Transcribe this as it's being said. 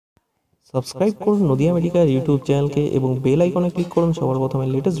Subscribe করুন Nadia medical YouTube চ্যানেলকে এবং বেল আইকনে ক্লিক করুন সবার প্রথমে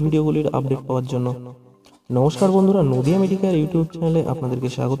লেটেস্ট ভিডিওগুলির আপডেট পাওয়ার জন্য। নমস্কার বন্ধুরা, নদিয়া মেডিকেল ইউটিউব চ্যানেলে আপনাদেরকে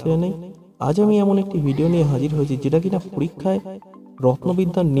স্বাগত জানাই। আজ আমি এমন একটি ভিডিও নিয়ে হাজির হয়েছি যেটা কিনা পরীক্ষায়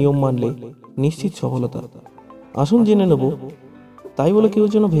রত্নবিদ্যার নিয়ম মানলে নিশ্চিত সফলতা। আসুন জেনে নেব। তাই বলে কেউ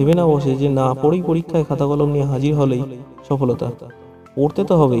যেন ভেবে না বসে যে না পড়েই পরীক্ষায় খাতা কলম নিয়ে হাজির হলেই সফলতা। পড়তে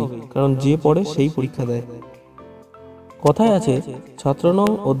তো হবেই, কারণ যে পড়ে সেই পরীক্ষা দেয়। কথায় আছে ছাত্রনং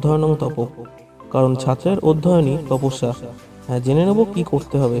অধ্যয়নং তপ, কারণ ছাত্রের অধ্যয়নই তপস্যা। হ্যাঁ, জেনে নেব কি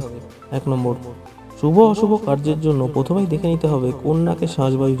করতে হবে। 1 নম্বর, শুভ অশুভ কার্যের জন্য প্রথমেই দেখে নিতে হবে কোন নাকে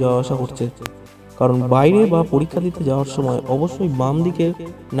শ্বাসবায়ু যাওয়া আসা করছে। কারণ বাইরে বা পরীক্ষা দিতে যাওয়ার সময় অবশ্যই বাম দিকের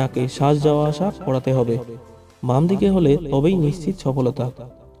নাকে শ্বাস যাওয়া আসা করাতে হবে। বাম দিকে হলে তবেই নিশ্চিত সফলতা,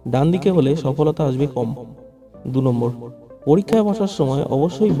 ডান দিকে হলে সফলতা আসবে কম। 2 নম্বর, পরীক্ষায় বসার সময়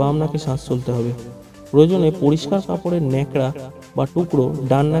অবশ্যই বাম নাকে শ্বাস চলতে হবে। প্রয়োজনে পরিষ্কার কাপড়ের ন্যাকড়া বা টুকরো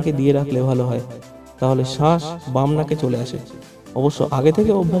ডান নাকে দিয়ে রাখলে ভালো হয়, তাহলে শ্বাস বাম নাকে চলে আসে। অবশ্য আগে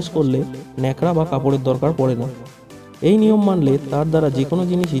থেকে অভ্যাস করলে ন্যাকড়া বা কাপড়ের দরকার পড়ে না। এই নিয়ম মানলে তার দ্বারা যে কোনো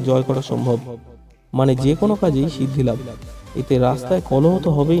জিনিসই জয় করা সম্ভব, মানে যে কোনো কাজেই সিদ্ধি লাভ। এতে রাস্তায় কলহ তো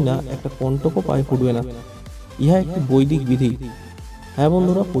হবেই না, একটা কণ্টকও পায়ে ফুটবে না। ইহা একটি বৈদিক বিধি। হ্যাঁ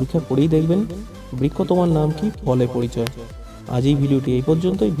বন্ধুরা, পরীক্ষা করেই দেখবেন বৃক্ষ তোমার নাম কি, ফলে পরিচয়। আজ এই ভিডিওটি এই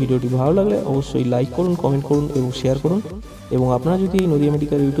পর্যন্তই। ভিডিওটি ভালো লাগলে অবশ্যই লাইক করুন, কমেন্ট করুন এবং শেয়ার করুন। এবং আপনারা যদি এই নদিয়া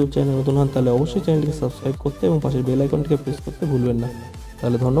মেডিকেল ইউটিউব চ্যানেল নতুন হন তাহলে অবশ্যই চ্যানেলটিকে সাবস্ক্রাইব করতে এবং পাশের বেল আইকনটিকে প্রেস করতে ভুলবেন না।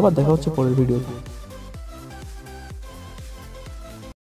 তাহলে ধন্যবাদ, দেখা হচ্ছে পরের ভিডিওতে।